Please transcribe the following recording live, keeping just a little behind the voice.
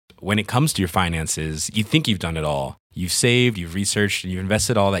when it comes to your finances, you think you've done it all. You've saved, you've researched, and you've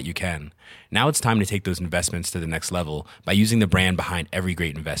invested all that you can. Now it's time to take those investments to the next level by using the brand behind every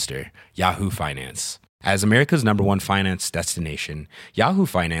great investor, Yahoo Finance. As America's #1 finance destination, Yahoo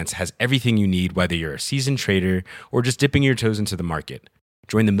Finance has everything you need, whether you're a seasoned trader or just dipping your toes into the market.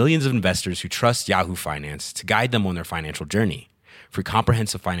 Join the millions of investors who trust Yahoo Finance to guide them on their financial journey. For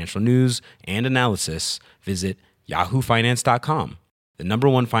comprehensive financial news and analysis, visit yahoofinance.com, the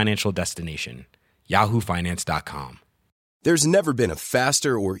 #1 financial destination, yahoofinance.com. There's never been a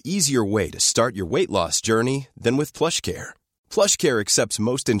faster or easier way to start your weight loss journey than with PlushCare. PlushCare accepts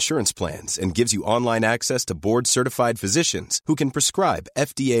most insurance plans and gives you online access to board-certified physicians who can prescribe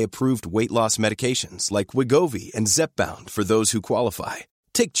FDA-approved weight loss medications like Wegovy and Zepbound for those who qualify.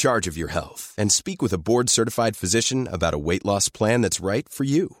 Take charge of your health and speak with a board-certified physician about a weight loss plan that's right for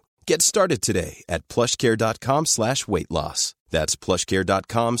you. Get started today at plushcare.com/weight loss. That's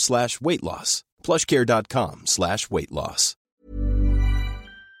plushcare.com/weight loss. plushcare.com/weight loss.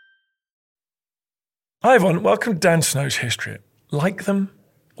 Hi everyone, welcome to Dan Snow's History. Like them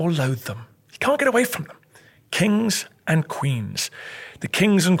or loathe them, you can't get away from them. Kings and queens. The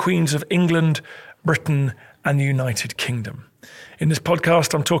kings and queens of England, Britain and the United Kingdom. In this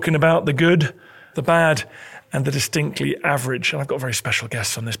podcast, I'm talking about the good, the bad, and the distinctly average. And I've got very special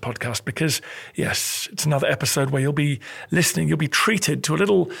guests on this podcast because, yes, it's another episode where you'll be listening, you'll be treated to a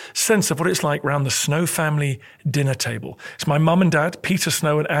little sense of what it's like around the Snow family dinner table. It's my mum and dad, Peter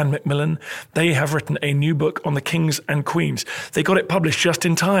Snow and Anne Macmillan. They have written a new book on the kings and queens. They got it published just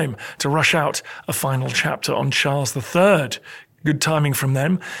in time to rush out a final chapter on Charles III. Good timing from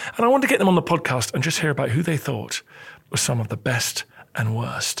them. And I wanted to get them on the podcast and just hear about who they thought were some of the best and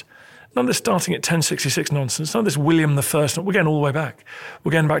worst. None of this starting at 1066 nonsense, none of this William I. We're going all the way back.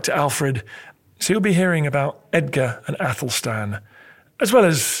 We're going back to Alfred. So you'll be hearing about Edgar and Athelstan, as well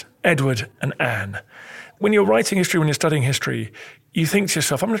as Edward and Anne. When you're writing history, when you're studying history, you think to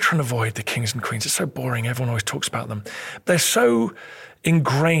yourself, I'm going to try and avoid the kings and queens. It's so boring. Everyone always talks about them. They're so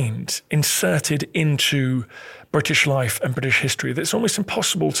ingrained, inserted into British life and British history that it's almost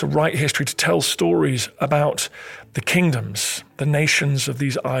impossible to write history, to tell stories about the kingdoms, the nations of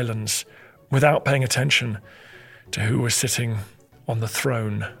these islands, without paying attention to who was sitting on the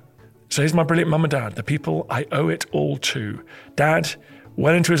throne. So here's my brilliant mum and dad, the people I owe it all to. Dad,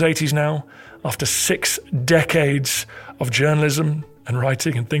 well into his 80s now, after 6 decades of journalism and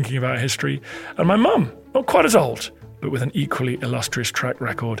writing and thinking about history. And my mum, not quite as old, but with an equally illustrious track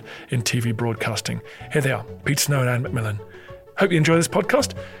record in TV broadcasting. Here they are, Peter Snow and Anne Macmillan. Hope you enjoy this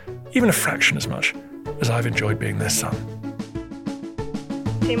podcast, even a fraction as much as I've enjoyed being their son.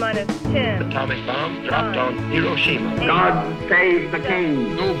 T-minus 10. Atomic bomb dropped on Hiroshima. God save the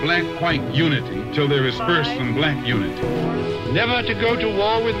king. No black-white unity till there is first some black unity. Never to go to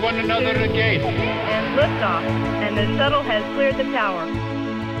war with one another again. And liftoff, and the shuttle has cleared the tower.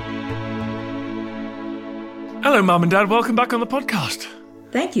 Hello, Mum and Dad. Welcome back on the podcast.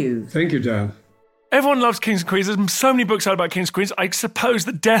 Thank you. Thank you, Dan. Everyone loves kings and queens. There's so many books out about kings and queens. I suppose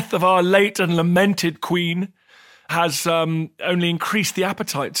the death of our late and lamented queen has only increased the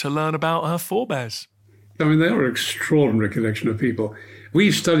appetite to learn about her forebears. I mean, they are an extraordinary collection of people.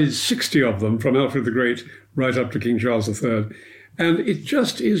 We studied 60 of them, from Alfred the Great right up to King Charles III. And it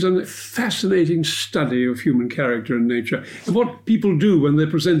just is a fascinating study of human character and nature and what people do when they're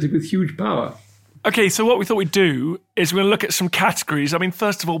presented with huge power. Okay, so what we thought we'd do is we're going to look at some categories. I mean,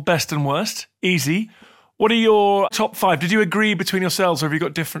 first of all, best and worst. Easy. What are your top 5? Did you agree between yourselves or have you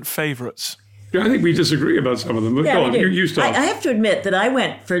got different favourites? Yeah, I think we disagree about some of them. But go on, you start. I have to admit that I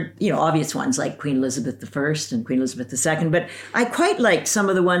went for, obvious ones like Queen Elizabeth I and Queen Elizabeth II, but I quite liked some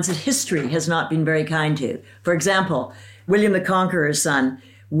of the ones that history has not been very kind to. For example, William the Conqueror's son,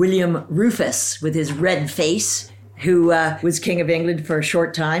 William Rufus, with his red face, who was King of England for a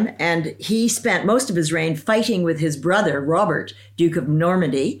short time. And he spent most of his reign fighting with his brother, Robert, Duke of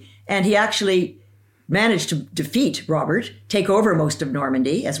Normandy. And he actually managed to defeat Robert, take over most of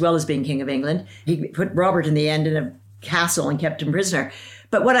Normandy, as well as being King of England. He put Robert in the end in a castle and kept him prisoner.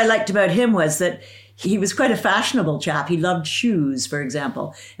 But what I liked about him was that he was quite a fashionable chap. He loved shoes, for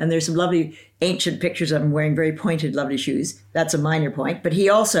example. And there's some lovely ancient pictures of him wearing very pointed, lovely shoes. That's a minor point. But he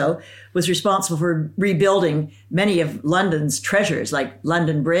also was responsible for rebuilding many of London's treasures, like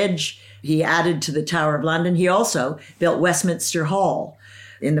London Bridge. He added to the Tower of London. He also built Westminster Hall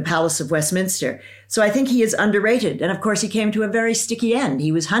in the Palace of Westminster. So I think he is underrated. And of course, he came to a very sticky end.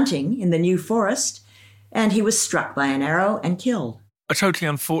 He was hunting in the New Forest, and he was struck by an arrow and killed. A totally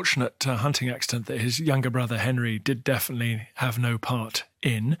unfortunate hunting accident that his younger brother Henry did definitely have no part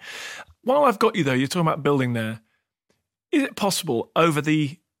in. While I've got you, though, you're talking about building there. Is it possible over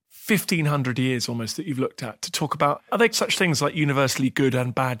the 1,500 years almost that you've looked at to talk about, are there such things like universally good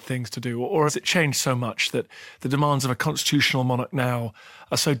and bad things to do? Or has it changed so much that the demands of a constitutional monarch now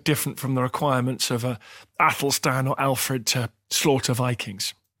are so different from the requirements of a Athelstan or Alfred to slaughter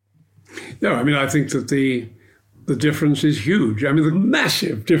Vikings? No, I mean, I think that the difference is huge. I mean, the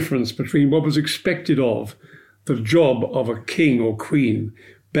massive difference between what was expected of the job of a king or queen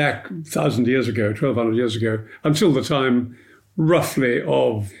back 1,000 years ago, 1,200 years ago, until the time roughly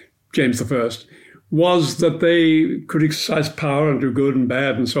of James I, was that they could exercise power and do good and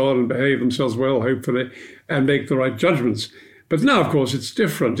bad and so on and behave themselves well, hopefully, and make the right judgments. But now, of course, it's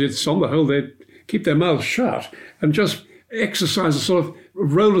different. It's on the whole, they keep their mouths shut and just exercise a sort of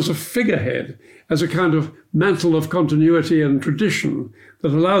role as a figurehead, as a kind of mantle of continuity and tradition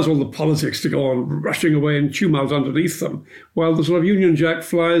that allows all the politics to go on rushing away in tumult underneath them, while the sort of Union Jack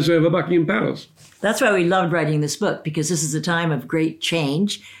flies over Buckingham Palace. That's why we loved writing this book, because this is a time of great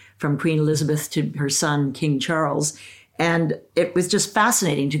change from Queen Elizabeth to her son, King Charles. And it was just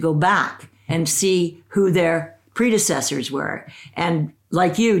fascinating to go back and see who their predecessors were. And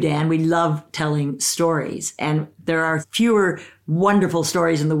like you, Dan, we love telling stories. And there are fewer wonderful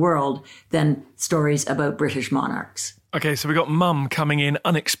stories in the world than stories about British monarchs. Okay, so we got Mum coming in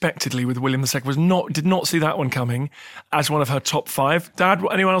unexpectedly with William II. Did not see that one coming as one of her top 5. Dad,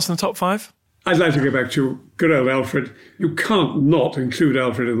 anyone else in the top 5? I'd like to go back to good old Alfred. You can't not include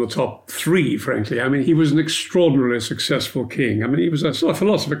Alfred in the top 3, frankly. I mean, he was an extraordinarily successful king. I mean, he was a sort of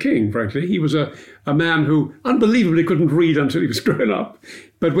philosopher king, frankly. He was a man who unbelievably couldn't read until he was grown up.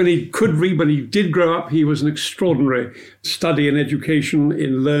 But when he could read, when he did grow up, he was an extraordinary study in education,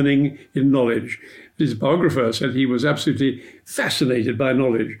 in learning, in knowledge. His biographer said he was absolutely fascinated by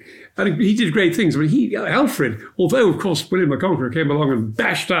knowledge. And he did great things. I mean, Alfred, although, of course, William the Conqueror came along and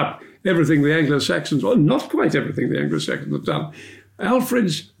bashed up everything the Anglo-Saxons, well, not quite everything the Anglo-Saxons had done,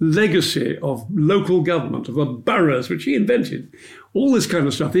 Alfred's legacy of local government, of the boroughs, which he invented, all this kind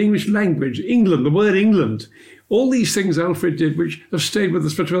of stuff, the English language, England, the word England, all these things Alfred did, which have stayed with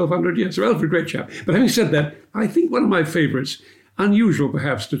us for 1,200 years. So Alfred, great chap. But having said that, I think one of my favourites, unusual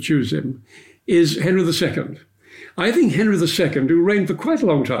perhaps to choose him, is Henry II. I think Henry II, who reigned for quite a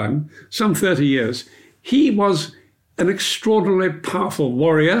long time, some 30 years, he was an extraordinarily powerful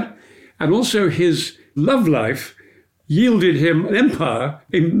warrior, and also his love life yielded him an empire,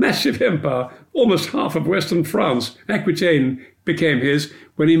 a massive empire, almost half of Western France. Aquitaine became his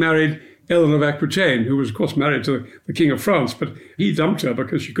when he married Eleanor of Aquitaine, who was, of course, married to the King of France, but he dumped her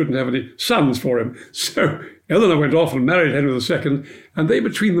because she couldn't have any sons for him. So Eleanor went off and married Henry II, and they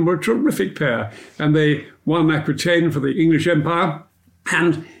between them were a terrific pair. And they won Aquitaine for the English Empire.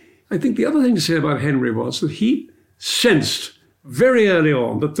 And I think the other thing to say about Henry was that he sensed very early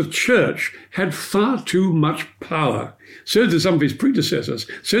on that the church had far too much power. So did some of his predecessors.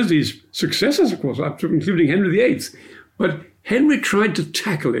 So did his successors, of course, up to including Henry VIII. But Henry tried to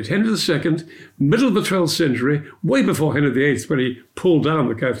tackle it. Henry II, middle of the 12th century, way before Henry VIII, when he pulled down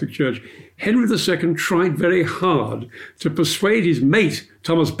the Catholic Church, Henry II tried very hard to persuade his mate,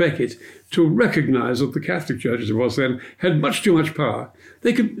 Thomas Becket, to recognize that the Catholic Church, as it was then, had much too much power.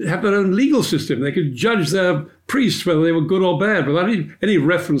 They could have their own legal system. They could judge their priests whether they were good or bad without any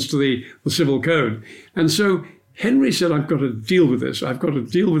reference to the civil code. And so Henry said, I've got to deal with this. I've got to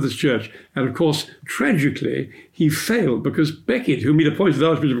deal with this church. And of course, tragically, he failed because Becket, whom he'd appointed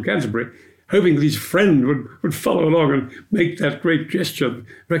Archbishop of Canterbury, hoping that his friend would follow along and make that great gesture,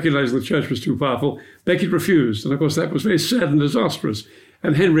 recognizing the church was too powerful, Becket refused. And of course, that was very sad and disastrous.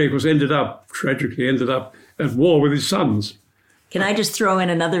 And Henry, of course, tragically ended up at war with his sons. Can I just throw in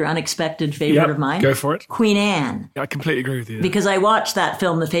another unexpected favorite of mine? Go for it. Queen Anne. I completely agree with you. Because I watched that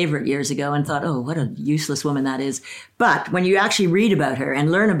film, The Favourite, years ago and thought, oh, what a useless woman that is. But when you actually read about her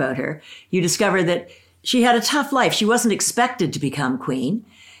and learn about her, you discover that she had a tough life. She wasn't expected to become queen.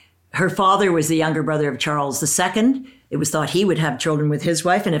 Her father was the younger brother of Charles II. It was thought he would have children with his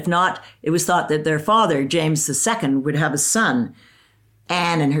wife. And if not, it was thought that their father, James II, would have a son.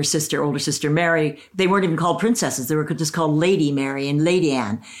 Anne and her sister, older sister Mary, they weren't even called princesses. They were just called Lady Mary and Lady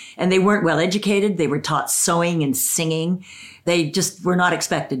Anne. And they weren't well educated. They were taught sewing and singing. They just were not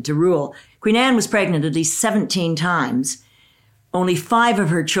expected to rule. Queen Anne was pregnant at least 17 times. Only 5 of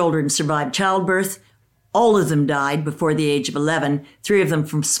her children survived childbirth. All of them died before the age of 11, 3 of them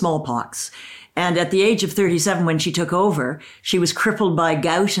from smallpox. And at the age of 37, when she took over, she was crippled by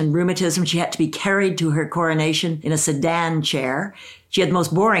gout and rheumatism. She had to be carried to her coronation in a sedan chair. She had the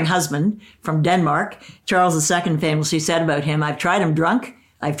most boring husband from Denmark. Charles II famously said about him, I've tried him drunk,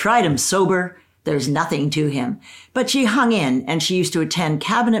 I've tried him sober, There's nothing to him. But she hung in, and she used to attend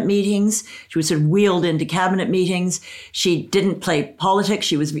cabinet meetings. She was sort of wheeled into cabinet meetings. She didn't play politics.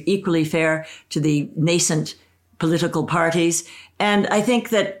 She was equally fair to the nascent political parties. And I think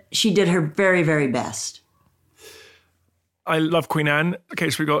that she did her very, very best. I love Queen Anne. Okay,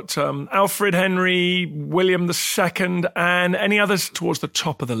 so we got Alfred, Henry, William II, and any others towards the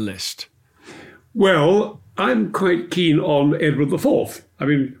top of the list? Well, I'm quite keen on Edward IV. I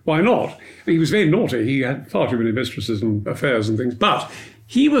mean, why not? He was very naughty. He had far too many mistresses and affairs and things. But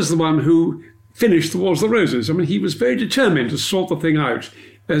he was the one who finished the Wars of the Roses. I mean, he was very determined to sort the thing out.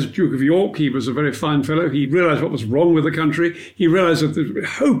 As Duke of York, he was a very fine fellow. He realised what was wrong with the country. He realised that the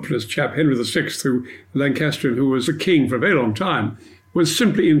hopeless chap, Henry VI, who Lancastrian, who was a king for a very long time, was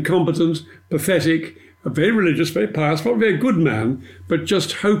simply incompetent, pathetic, a very religious, very pious, not a very good man, but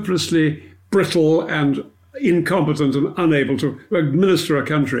just hopelessly brittle and incompetent and unable to administer a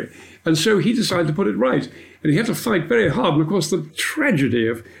country. And so he decided to put it right. And he had to fight very hard. And of course, the tragedy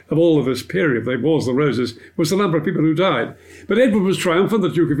of all of this period, the Wars of the Roses, was the number of people who died. But Edward was triumphant. The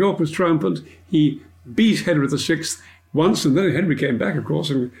Duke of York was triumphant. He beat Henry VI once, and then Henry came back, of course,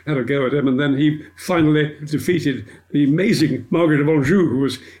 and had a go at him. And then he finally defeated the amazing Margaret of Anjou, who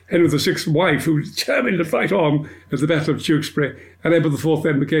was Henry VI's wife, who was determined to fight on at the Battle of Tewkesbury. And Edward IV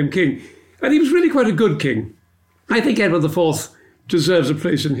then became king. And he was really quite a good king. I think Edward IV deserves a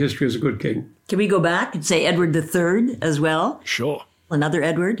place in history as a good king. Can we go back and say Edward III as well? Sure. Another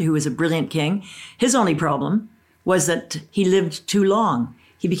Edward, who was a brilliant king. His only problem was that he lived too long.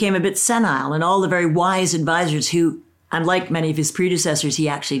 He became a bit senile, and all the very wise advisors who, unlike many of his predecessors, he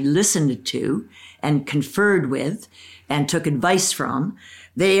actually listened to and conferred with and took advice from,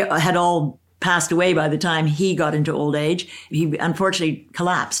 they had all passed away by the time he got into old age. He unfortunately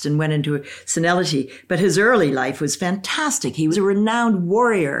collapsed and went into senility. But his early life was fantastic. He was a renowned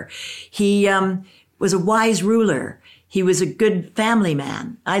warrior. He was a wise ruler. He was a good family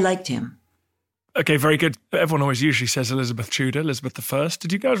man. I liked him. Okay, very good. Everyone always usually says Elizabeth Tudor, Elizabeth I.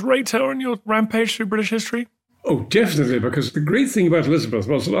 Did you guys rate her on your rampage through British history? Oh, definitely, because the great thing about Elizabeth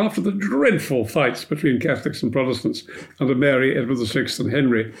was that after the dreadful fights between Catholics and Protestants under Mary, Edward VI and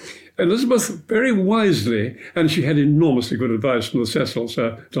Henry, Elizabeth very wisely, and she had enormously good advice from the Cecils,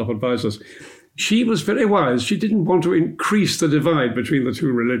 her top advisors, she was very wise. She didn't want to increase the divide between the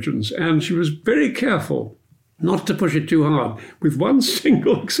two religions, and she was very careful not to push it too hard, with one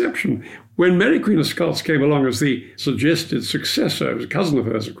single exception. When Mary Queen of Scots came along as the suggested successor, it was a cousin of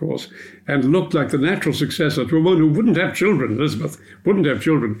hers, of course, and looked like the natural successor to a woman who wouldn't have children, Elizabeth, wouldn't have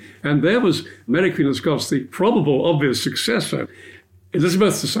children. And there was Mary Queen of Scots, the probable, obvious successor.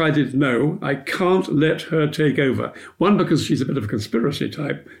 Elizabeth decided, no, I can't let her take over. One, because she's a bit of a conspiracy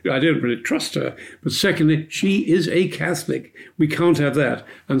type. I don't really trust her. But secondly, she is a Catholic. We can't have that.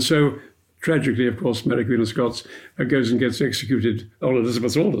 And so, tragically, of course, Mary Queen of Scots goes and gets executed on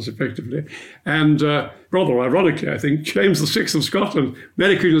Elizabeth's orders, effectively. And rather ironically, I think, James VI of Scotland,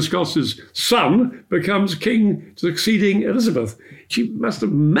 Mary Queen of Scots' son, becomes king succeeding Elizabeth. She must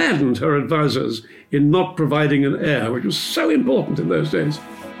have maddened her advisors in not providing an heir, which was so important in those days.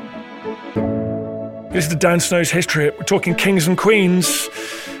 This is the Dan Snow's History. We're talking kings and queens.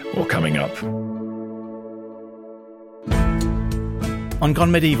 All coming up. On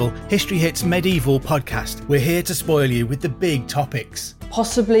Gone Medieval, History Hits Medieval podcast, we're here to spoil you with the big topics.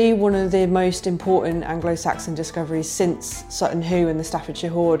 Possibly one of the most important Anglo-Saxon discoveries since Sutton Hoo and the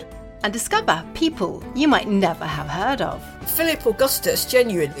Staffordshire Hoard. And discover people you might never have heard of. Philip Augustus,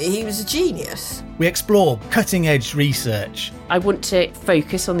 genuinely, he was a genius. We explore cutting-edge research. I want to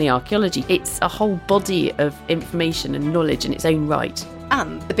focus on the archaeology. It's a whole body of information and knowledge in its own right.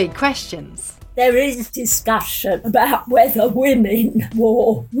 And the big questions. There is discussion about whether women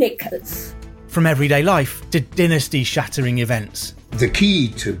wore knickers. From everyday life to dynasty-shattering events. The key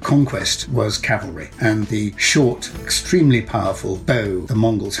to conquest was cavalry and the short, extremely powerful bow the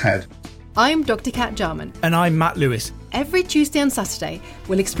Mongols had. I'm Dr. Kat Jarman. And I'm Matt Lewis. Every Tuesday and Saturday,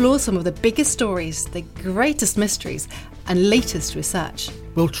 we'll explore some of the biggest stories, the greatest mysteries, and latest research.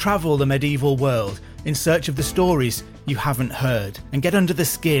 We'll travel the medieval world in search of the stories you haven't heard and get under the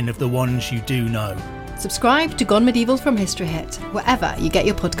skin of the ones you do know. Subscribe to Gone Medieval from History Hit, wherever you get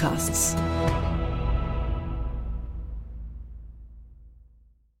your podcasts.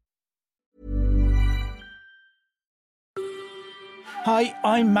 Hi,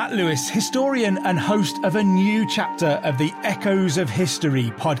 I'm Matt Lewis, historian and host of a new chapter of the Echoes of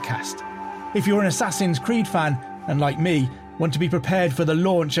History podcast. If you're an Assassin's Creed fan, and like me, want to be prepared for the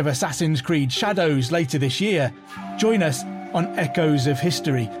launch of Assassin's Creed Shadows later this year, join us on Echoes of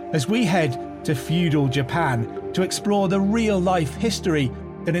History as we head to feudal Japan to explore the real-life history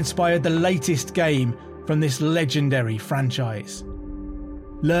that inspired the latest game from this legendary franchise.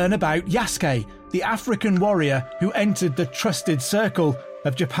 Learn about Yasuke, the African warrior who entered the trusted circle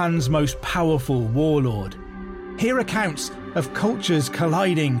of Japan's most powerful warlord. Hear accounts of cultures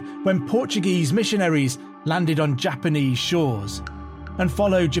colliding when Portuguese missionaries landed on Japanese shores, and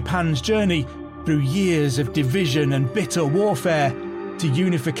follow Japan's journey through years of division and bitter warfare to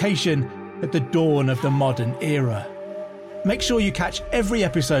unification at the dawn of the modern era. Make sure you catch every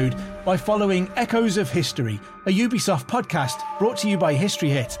episode by following Echoes of History, a Ubisoft podcast brought to you by History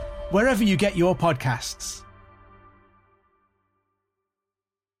Hit, wherever you get your podcasts.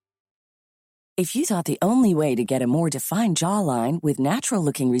 If you thought the only way to get a more defined jawline with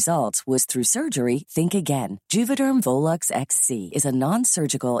natural-looking results was through surgery, think again. Juvederm Volux XC is a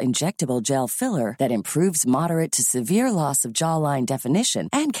non-surgical injectable gel filler that improves moderate to severe loss of jawline definition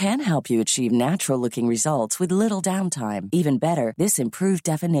and can help you achieve natural-looking results with little downtime. Even better, this improved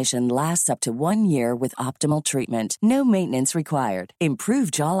definition lasts up to 1 year with optimal treatment. No maintenance required.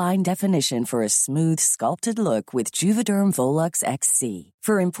 Improve jawline definition for a smooth, sculpted look with Juvederm Volux XC.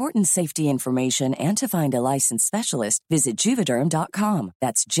 For important safety information and to find a licensed specialist, visit Juvederm.com.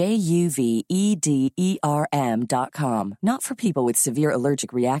 That's JUVEDERM.com. Not for people with severe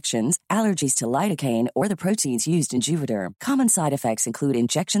allergic reactions, allergies to lidocaine, or the proteins used in Juvederm. Common side effects include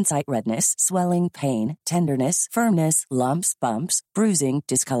injection site redness, swelling, pain, tenderness, firmness, lumps, bumps, bruising,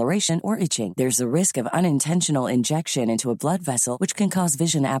 discoloration, or itching. There's a risk of unintentional injection into a blood vessel, which can cause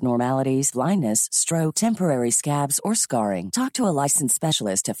vision abnormalities, blindness, stroke, temporary scabs, or scarring. Talk to a licensed specialist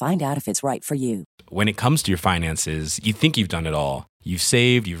to find out if it's right for you. When it comes to your finances, you think you've done it all. You've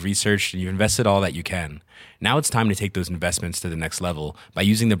saved, you've researched, and you've invested all that you can. Now it's time to take those investments to the next level by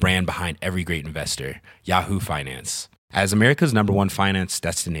using the brand behind every great investor, Yahoo Finance. As America's #1 finance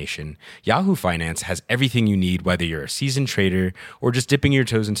destination, Yahoo Finance has everything you need, whether you're a seasoned trader or just dipping your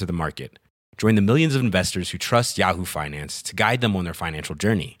toes into the market. Join the millions of investors who trust Yahoo Finance to guide them on their financial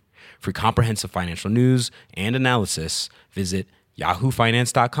journey. For comprehensive financial news and analysis, visit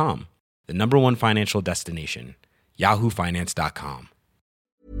yahoofinance.com, the #1 financial destination, yahoofinance.com.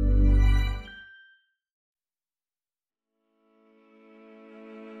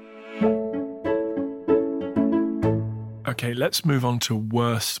 Okay, let's move on to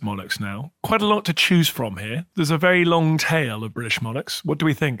worst monarchs now. Quite a lot to choose from here. There's a very long tail of British monarchs. What do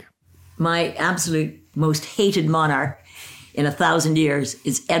we think? My absolute most hated monarch in 1,000 years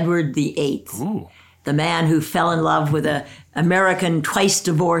is Edward VIII. Ooh. The man who fell in love with an American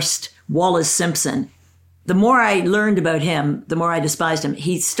twice-divorced Wallis Simpson. The more I learned about him, the more I despised him.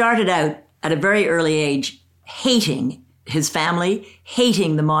 He started out at a very early age hating his family,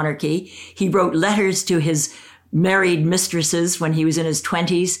 hating the monarchy. He wrote letters to his married mistresses when he was in his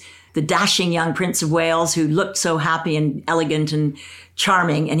 20s, the dashing young Prince of Wales who looked so happy and elegant and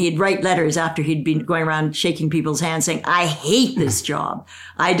charming. And he'd write letters after he'd been going around shaking people's hands saying, I hate this job.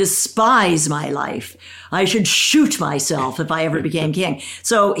 I despise my life. I should shoot myself if I ever became king.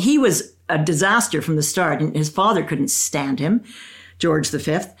 So he was a disaster from the start. And his father couldn't stand him, George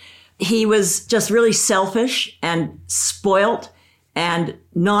V. He was just really selfish and spoilt and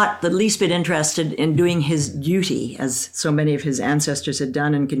not the least bit interested in doing his duty, as so many of his ancestors had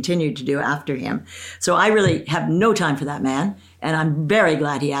done and continued to do after him. So I really have no time for that man, and I'm very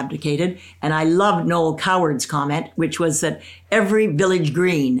glad he abdicated. And I loved Noel Coward's comment, which was that every village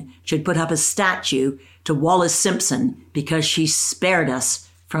green should put up a statue to Wallis Simpson because she spared us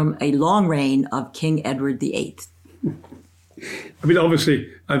from a long reign of King Edward VIII. I mean, obviously,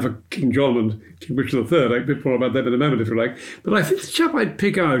 I'm for King John and King Richard III. A bit more about them in a moment, if you like. But I think the chap I'd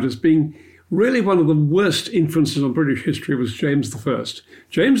pick out as being really one of the worst influences on British history was James I.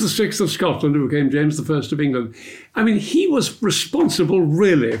 James VI of Scotland, who became James I of England. I mean, he was responsible,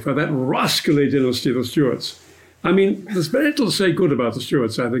 really, for that rascally dynasty, the Stuarts. I mean, there's very little to say good about the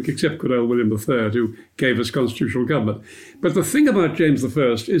Stuarts, I think, except good old William III, who gave us constitutional government. But the thing about James I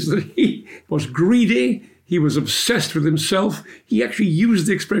is that he was greedy. He was obsessed with himself. He actually used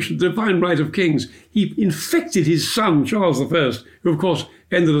the expression divine right of kings. He infected his son, Charles I, who, of course,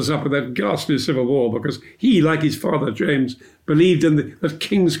 ended us up with that ghastly civil war because he, like his father, James, believed that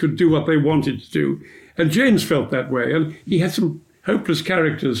kings could do what they wanted to do. And James felt that way. And he had some hopeless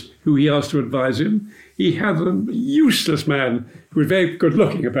characters who he asked to advise him. He had a useless man who was very good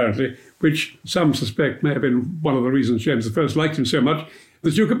looking, apparently, which some suspect may have been one of the reasons James I liked him so much. The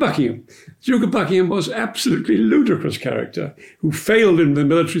Duke of Buckingham. The Duke of Buckingham was an absolutely ludicrous character who failed in the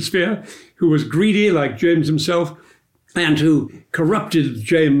military sphere, who was greedy like James himself, and who corrupted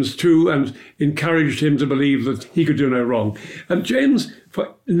James too and encouraged him to believe that he could do no wrong. And James,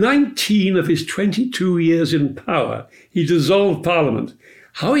 for 19 of his 22 years in power, he dissolved Parliament.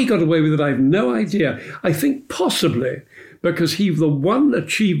 How he got away with it, I have no idea. I think possibly because the one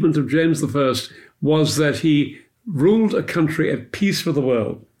achievement of James I was that he ruled a country at peace with the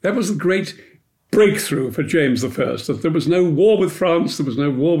world. That was the great breakthrough for James I, that there was no war with France, there was no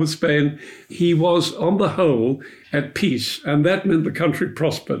war with Spain. He was, on the whole, at peace, and that meant the country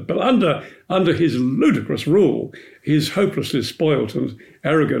prospered. But under his ludicrous rule, his hopelessly spoilt and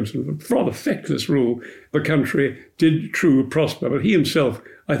arrogant and rather feckless rule, the country did truly prosper. But he himself,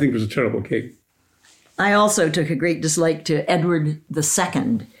 I think, was a terrible king. I also took a great dislike to Edward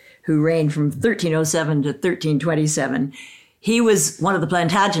II, who reigned from 1307 to 1327. He was one of the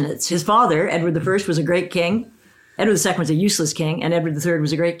Plantagenets. His father, Edward I, was a great king. Edward II was a useless king, and Edward III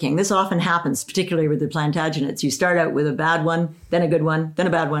was a great king. This often happens, particularly with the Plantagenets. You start out with a bad one, then a good one, then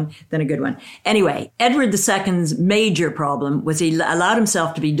a bad one, then a good one. Anyway, Edward II's major problem was he allowed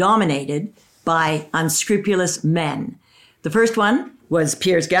himself to be dominated by unscrupulous men. The first one was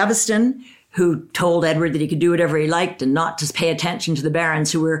Piers Gaveston, who told Edward that he could do whatever he liked and not to pay attention to the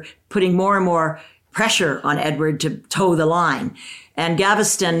barons who were putting more and more pressure on Edward to toe the line. And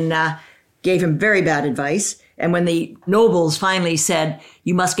Gaveston gave him very bad advice. And when the nobles finally said,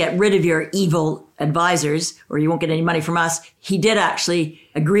 you must get rid of your evil advisors or you won't get any money from us, he did actually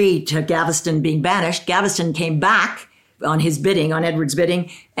agree to Gaveston being banished. Gaveston came back on his bidding, on Edward's bidding,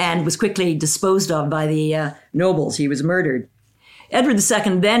 and was quickly disposed of by the nobles. He was murdered. Edward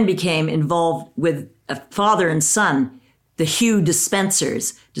II then became involved with a father and son, the Hugh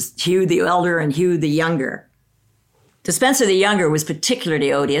Despensers, Hugh the elder and Hugh the younger. Despenser the younger was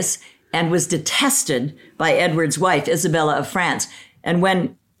particularly odious and was detested by Edward's wife, Isabella of France. And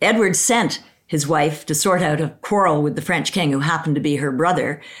when Edward sent his wife to sort out a quarrel with the French king, who happened to be her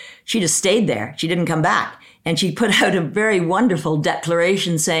brother, she just stayed there. She didn't come back. And she put out a very wonderful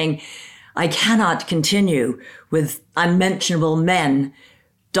declaration saying, I cannot continue with unmentionable men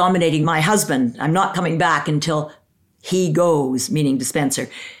dominating my husband. I'm not coming back until he goes, meaning Despenser.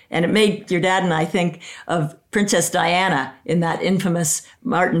 And it made your dad and I think of Princess Diana in that infamous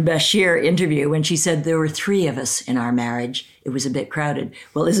Martin Bashir interview when she said there were 3 of us in our marriage. It was a bit crowded.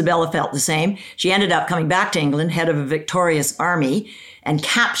 Well, Isabella felt the same. She ended up coming back to England, head of a victorious army, and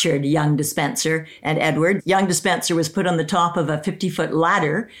captured young Despenser and Edward. Young Despenser was put on the top of a 50-foot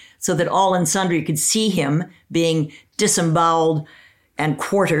ladder so that all and sundry could see him being disemboweled and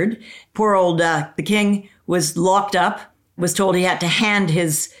quartered. Poor old the king was locked up, was told he had to hand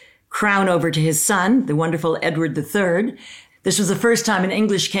his crown over to his son, the wonderful Edward III. This was the first time an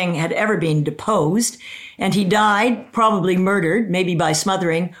English king had ever been deposed, and he died, probably murdered, maybe by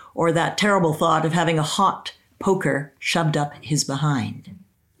smothering, or that terrible thought of having a hot poker shoved up his behind.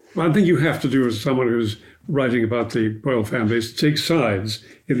 One thing you have to do as someone who's writing about the royal family is to take sides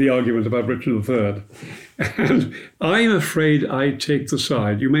in the argument about Richard III. And I'm afraid I take the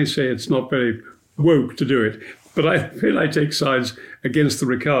side. You may say it's not very woke to do it, but I feel I take sides against the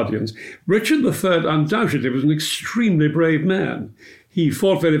Ricardians. Richard III undoubtedly was an extremely brave man. He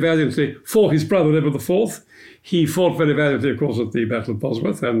fought very valiantly for his brother Edward IV. He fought very valiantly, of course, at the Battle of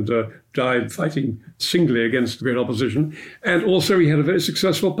Bosworth and died fighting singly against the great opposition. And also he had a very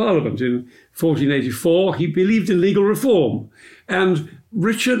successful parliament. In 1484, he believed in legal reform. And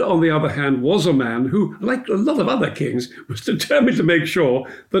Richard, on the other hand, was a man who, like a lot of other kings, was determined to make sure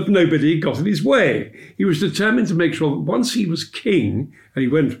that nobody got in his way. He was determined to make sure that once he was king, and he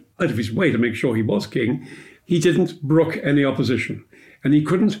went out of his way to make sure he was king, he didn't brook any opposition. And he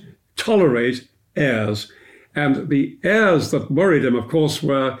couldn't tolerate heirs. And the heirs that worried him, of course,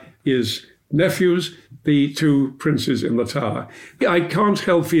 were his nephews, the 2 princes in the Tower. I can't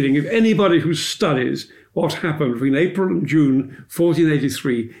help feeling if anybody who studies what happened between April and June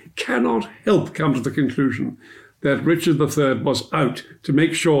 1483 cannot help come to the conclusion that Richard III was out to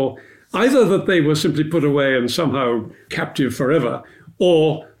make sure either that they were simply put away and somehow captive forever,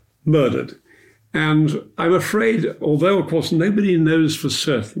 or murdered. And I'm afraid, although, of course, nobody knows for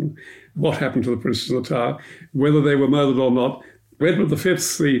certain what happened to the princes of the Tower, whether they were murdered or not, Edward V,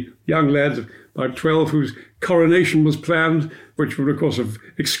 the young lad, about 12, whose coronation was planned, which would, of course, have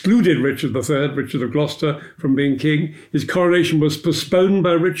excluded Richard III, Richard of Gloucester, from being king. His coronation was postponed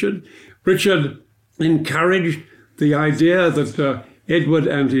by Richard. Richard encouraged the idea that Edward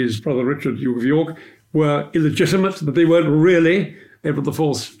and his brother Richard, Duke of York, were illegitimate, that they weren't really Edward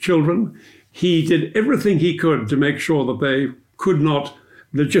IV's children. He did everything he could to make sure that they could not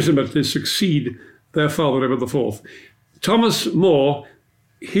legitimately succeed their father, Edward IV. Thomas More,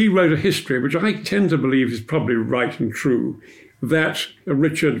 he wrote a history, which I tend to believe is probably right and true, that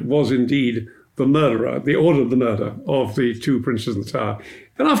Richard was indeed the murderer, the ordered the murder of the 2 princes in the Tower.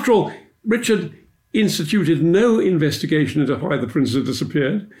 And after all, Richard instituted no investigation into why the princes had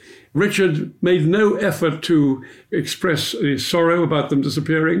disappeared. Richard made no effort to express his sorrow about them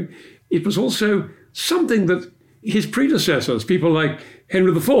disappearing. It was also something that his predecessors, people like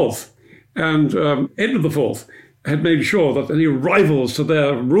Henry IV and Edward IV, had made sure that any rivals to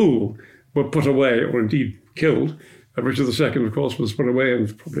their rule were put away or indeed killed. Richard II, of course, was put away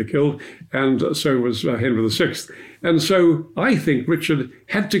and probably killed, and so was Henry VI. And so I think Richard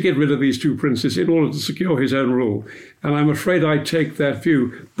had to get rid of these two princes in order to secure his own rule. And I'm afraid I take that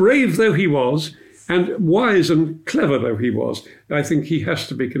view. Brave though he was, and wise and clever though he was, I think he has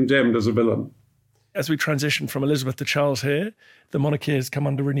to be condemned as a villain. As we transition from Elizabeth to Charles here, the monarchy has come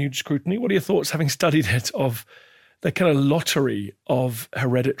under renewed scrutiny. What are your thoughts, having studied it, of the kind of lottery of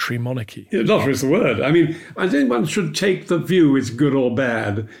hereditary monarchy? Yeah, lottery is the word. I mean, I think one should take the view it's good or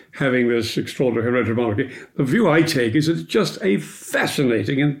bad having this extraordinary hereditary monarchy. The view I take is it's just a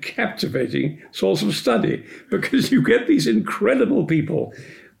fascinating and captivating source of study, because you get these incredible people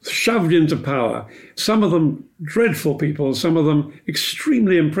shoved into power, some of them dreadful people, some of them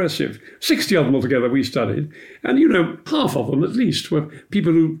extremely impressive. 60 of them altogether we studied. And, half of them at least were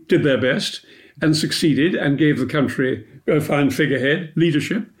people who did their best and succeeded and gave the country a fine figurehead,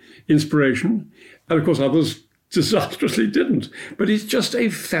 leadership, inspiration. And of course others disastrously didn't. But it's just a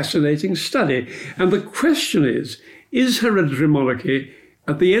fascinating study. And the question is hereditary monarchy,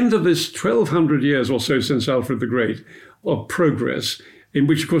 at the end of this 1,200 years or so since Alfred the Great of progress, in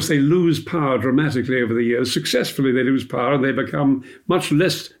which, of course, they lose power dramatically over the years. Successfully, they lose power and they become much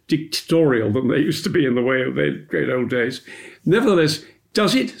less dictatorial than they used to be in the way of their great old days. Nevertheless,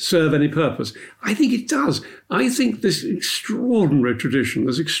 does it serve any purpose? I think it does. I think this extraordinary tradition,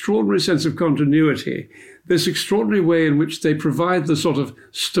 this extraordinary sense of continuity, this extraordinary way in which they provide the sort of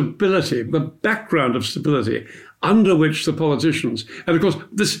stability, the background of stability, under which the politicians, and of course,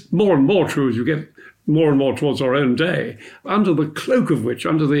 this more and more true as you get more and more towards our own day, under the cloak of which,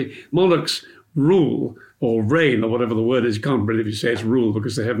 under the monarch's rule or reign or whatever the word is, you can't really say it's rule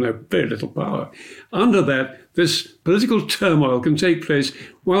because they have very little power. Under that, this political turmoil can take place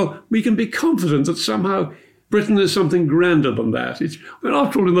while we can be confident that somehow Britain is something grander than that.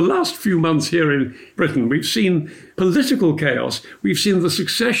 After all, in the last few months here in Britain, we've seen political chaos. We've seen the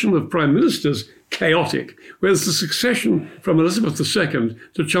succession of prime ministers chaotic, whereas the succession from Elizabeth II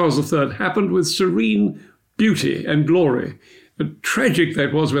to Charles III happened with serene beauty and glory. Tragic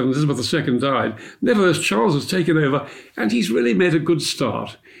that was when Elizabeth II died. Nevertheless, Charles has taken over, and he's really made a good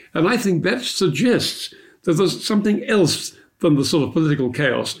start. And I think that suggests that there's something else than the sort of political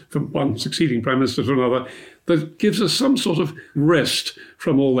chaos from one succeeding prime minister to another that gives us some sort of rest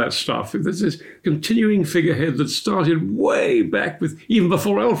from all that stuff. There's this continuing figurehead that started way back with even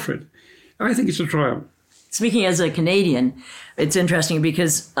before Alfred. I think it's a triumph. Speaking as a Canadian, it's interesting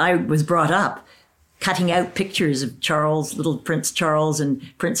because I was brought up cutting out pictures of Charles, little Prince Charles and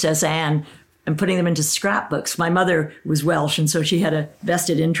Princess Anne, and putting them into scrapbooks. My mother was Welsh, and so she had a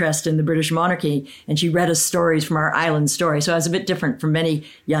vested interest in the British monarchy, and she read us stories from our island story. So I was a bit different from many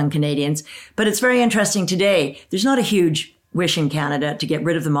young Canadians. But it's very interesting today. There's not a huge wish in Canada to get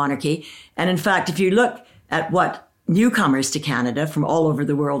rid of the monarchy. And in fact, if you look at what newcomers to Canada from all over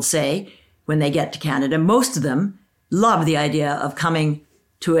the world say when they get to Canada, most of them love the idea of coming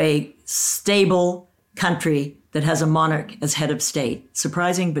to a stable country that has a monarch as head of state.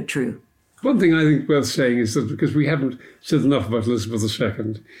 Surprising, but true. One thing I think worth saying is that because we haven't said enough about Elizabeth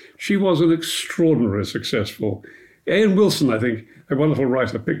II, she was an extraordinarily successful. Ian Wilson, I think, a wonderful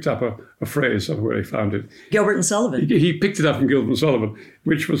writer, picked up a phrase somewhere he found it. Gilbert and Sullivan. He picked it up from Gilbert and Sullivan,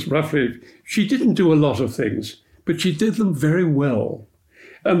 which was roughly, she didn't do a lot of things, but she did them very well.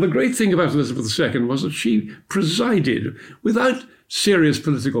 And the great thing about Elizabeth II was that she presided without serious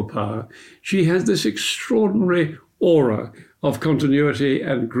political power. She had this extraordinary aura of continuity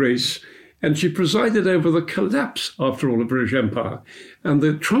and grace, and she presided over the collapse, after all, of the British Empire and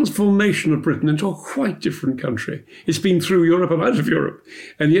the transformation of Britain into a quite different country. It's been through Europe and out of Europe,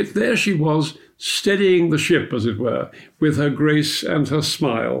 and yet there she was, steadying the ship, as it were, with her grace and her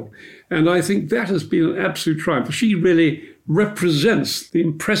smile. And I think that has been an absolute triumph. She really represents the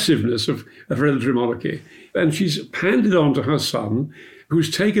impressiveness of hereditary monarchy. And she's handed on to her son,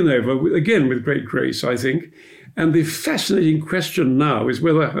 who's taken over, again, with great grace, I think. And the fascinating question now is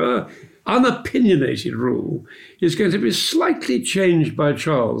whether her unopinionated rule is going to be slightly changed by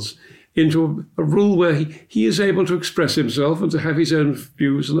Charles into a rule where he is able to express himself and to have his own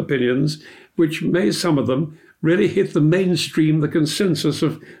views and opinions, which may, some of them, really hit the mainstream, the consensus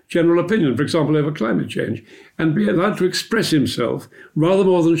of general opinion, for example, over climate change, and be allowed to express himself rather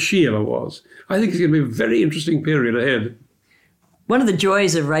more than she ever was. I think it's going to be a very interesting period ahead. One of the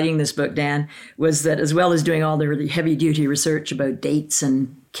joys of writing this book, Dan, was that as well as doing all the really heavy-duty research about dates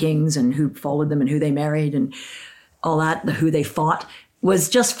and kings and who followed them and who they married and all that, who they fought, was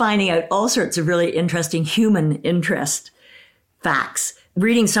just finding out all sorts of really interesting human interest facts.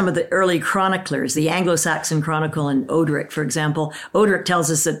 Reading some of the early chroniclers, the Anglo-Saxon Chronicle and Oderic, for example, Oderic tells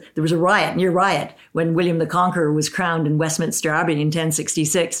us that there was a near riot, when William the Conqueror was crowned in Westminster Abbey in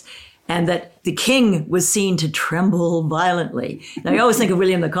 1066, and that the king was seen to tremble violently. Now, I always think of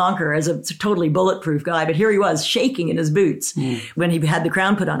William the Conqueror as a totally bulletproof guy, but here he was shaking in his boots when he had the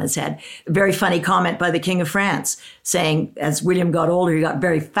crown put on his head. A very funny comment by the King of France, saying as William got older, he got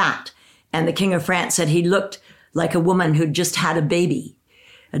very fat. And the King of France said he looked like a woman who'd just had a baby.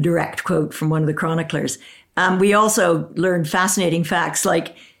 A direct quote from one of the chroniclers. We also learned fascinating facts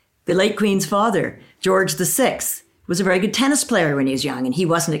like the late Queen's father, George VI, was a very good tennis player when he was young, and he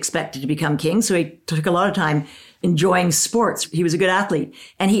wasn't expected to become king, so he took a lot of time enjoying sports. He was a good athlete,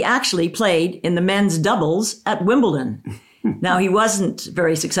 and he actually played in the men's doubles at Wimbledon. Now, he wasn't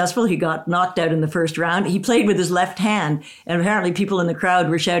very successful. He got knocked out in the first round. He played with his left hand, and apparently people in the crowd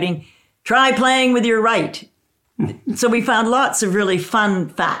were shouting, "Try playing with your right." So we found lots of really fun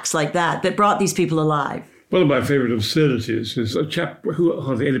facts like that brought these people alive. One of my favourite absurdities is a chap who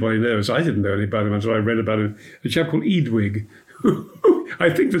hardly anybody knows. I didn't know anything about him until I read about him. A chap called Eadwig, I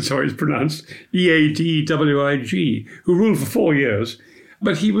think that's how it's pronounced, Eadwig, who ruled for 4 years.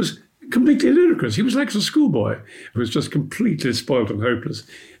 But he was completely ludicrous. He was like a schoolboy who was just completely spoilt and hopeless.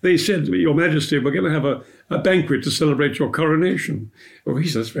 They said, "Your Majesty, we're going to have a banquet to celebrate your coronation." Oh, he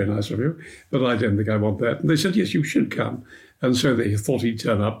said, "That's very nice of you, but I don't think I want that." And they said, "Yes, you should come." And so they thought he'd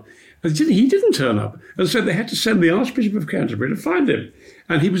turn up. And he didn't turn up. And so they had to send the Archbishop of Canterbury to find him.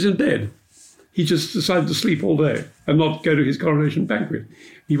 And he was in bed. He just decided to sleep all day and not go to his coronation banquet.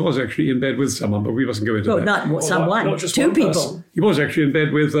 He was actually in bed with someone, but we mustn't go into that. Not someone, not just two people. Person. He was actually in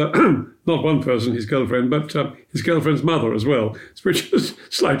bed with not one person, his girlfriend, but his girlfriend's mother as well, which was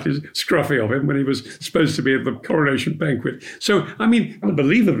slightly scruffy of him when he was supposed to be at the coronation banquet. So, I mean,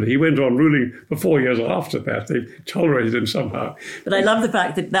 unbelievably, he went on ruling for 4 years after that. They tolerated him somehow. But I love the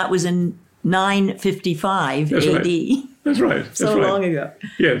fact that was in 955 That's AD. Right. That's right. That's so right. long ago.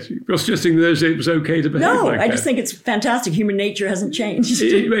 Yes, you're suggesting in those days it was okay to behave like that. No, I just think it's fantastic. Human nature hasn't changed.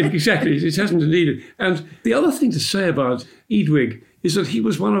 Exactly, it hasn't indeed. And the other thing to say about Eadwig is that he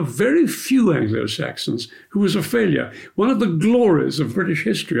was one of very few Anglo-Saxons who was a failure. One of the glories of British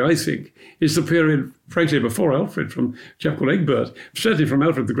history, I think, is the period, frankly, before Alfred, from a chap called Egbert, certainly from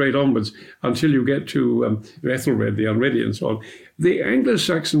Alfred the Great onwards, until you get to Ethelred, the Unready, and so on. The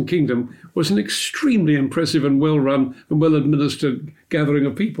Anglo-Saxon kingdom was an extremely impressive and well-run and well-administered gathering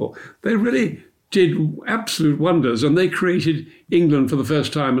of people. They really did absolute wonders, and they created England for the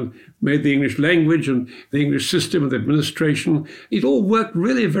first time and made the English language and the English system and the administration. It all worked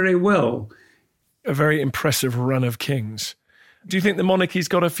really very well. A very impressive run of kings. Do you think the monarchy's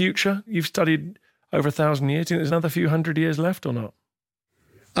got a future? You've studied over 1,000 years. Do you think there's another few hundred years left or not?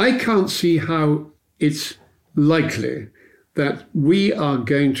 I can't see how it's likely that we are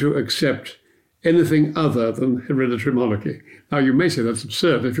going to accept anything other than hereditary monarchy. Now, you may say that's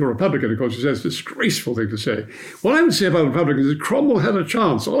absurd. If you're a Republican, of course, you say it's a disgraceful thing to say. What I would say about Republicans is that Cromwell had a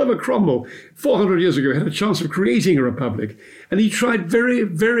chance. Oliver Cromwell, 400 years ago, had a chance of creating a republic. And he tried very,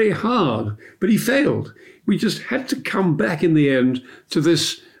 very hard, but he failed. We just had to come back in the end to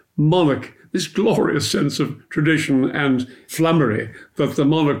this monarch, this glorious sense of tradition and flummery that the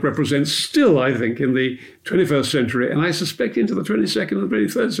monarch represents still, I think, in the 21st century, and I suspect into the 22nd and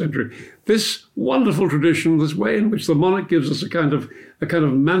 23rd century. This wonderful tradition, this way in which the monarch gives us a kind of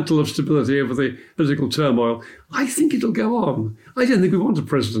mantle of stability over the political turmoil, I think it'll go on. I don't think we want a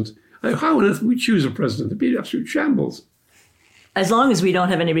president. How on earth would we choose a president? It'd be absolute shambles. As long as we don't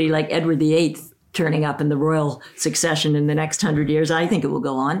have anybody like Edward VIII turning up in the royal succession in the next 100 years, I think it will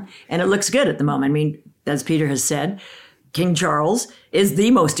go on. And it looks good at the moment. I mean, as Peter has said, King Charles is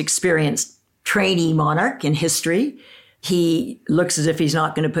the most experienced trainee monarch in history. He looks as if he's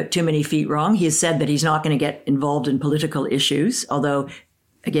not going to put too many feet wrong. He has said that he's not going to get involved in political issues, although,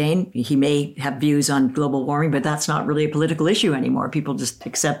 again, he may have views on global warming, but that's not really a political issue anymore. People just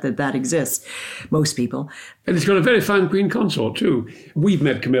accept that that exists, most people. And he's got a very fine queen consort, too. We've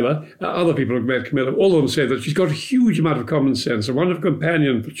met Camilla. Other people have met Camilla. All of them say that she's got a huge amount of common sense, a wonderful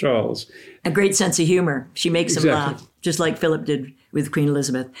companion for Charles. A great sense of humor. She makes him laugh, just like Philip did with Queen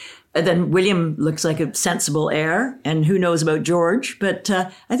Elizabeth. And then William looks like a sensible heir, and who knows about George, but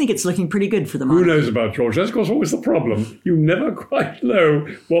I think it's looking pretty good for the monarchy. Who knows about George? That's, of course, always the problem. You never quite know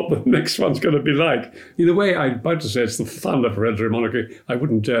what the next one's going to be like. In a way, I'm about to say it's the fun of hereditary monarchy. I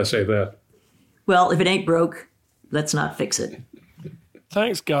wouldn't dare say that. Well, if it ain't broke, let's not fix it.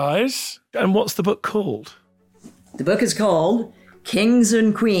 Thanks, guys. And what's the book called? The book is called Kings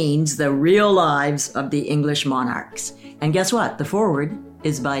and Queens, The Real Lives of the English Monarchs. And guess what? The foreword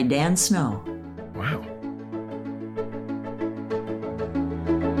is by Dan Snow. Wow.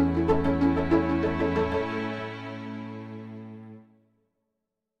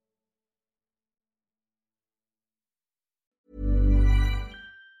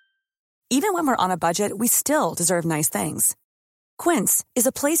 Even when we're on a budget, we still deserve nice things. Quince is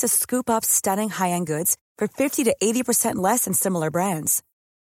a place to scoop up stunning high-end goods for 50 to 80% less than similar brands.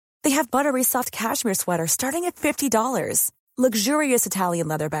 They have buttery soft cashmere sweaters starting at $50, luxurious Italian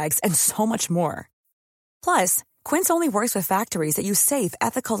leather bags, and so much more. Plus, Quince only works with factories that use safe,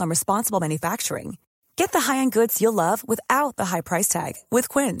 ethical, and responsible manufacturing. Get the high-end goods you'll love without the high price tag with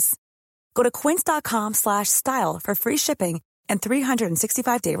Quince. Go to quince.com/style for free shipping and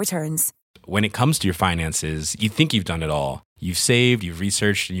 365-day returns. When it comes to your finances, you think you've done it all. You've saved, you've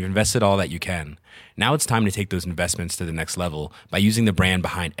researched, and you've invested all that you can. Now it's time to take those investments to the next level by using the brand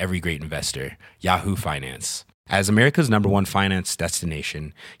behind every great investor, Yahoo Finance. As America's #1 finance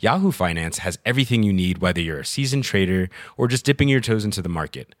destination, Yahoo Finance has everything you need, whether you're a seasoned trader or just dipping your toes into the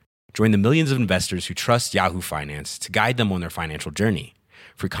market. Join the millions of investors who trust Yahoo Finance to guide them on their financial journey.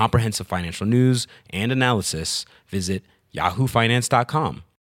 For comprehensive financial news and analysis, visit yahoofinance.com,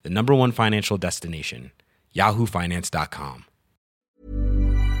 the #1 financial destination, yahoofinance.com.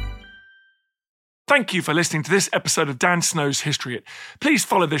 Thank you for listening to this episode of Dan Snow's History Hit. Please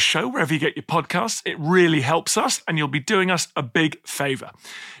follow this show wherever you get your podcasts. It really helps us, and you'll be doing us a big favour.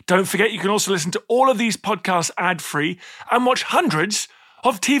 Don't forget, you can also listen to all of these podcasts ad-free and watch hundreds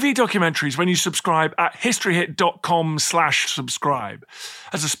of TV documentaries when you subscribe at historyhit.com/subscribe.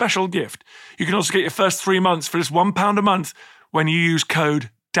 As a special gift, you can also get your first 3 months for just £1 a month when you use code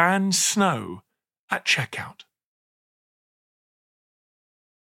DANSNOW at checkout.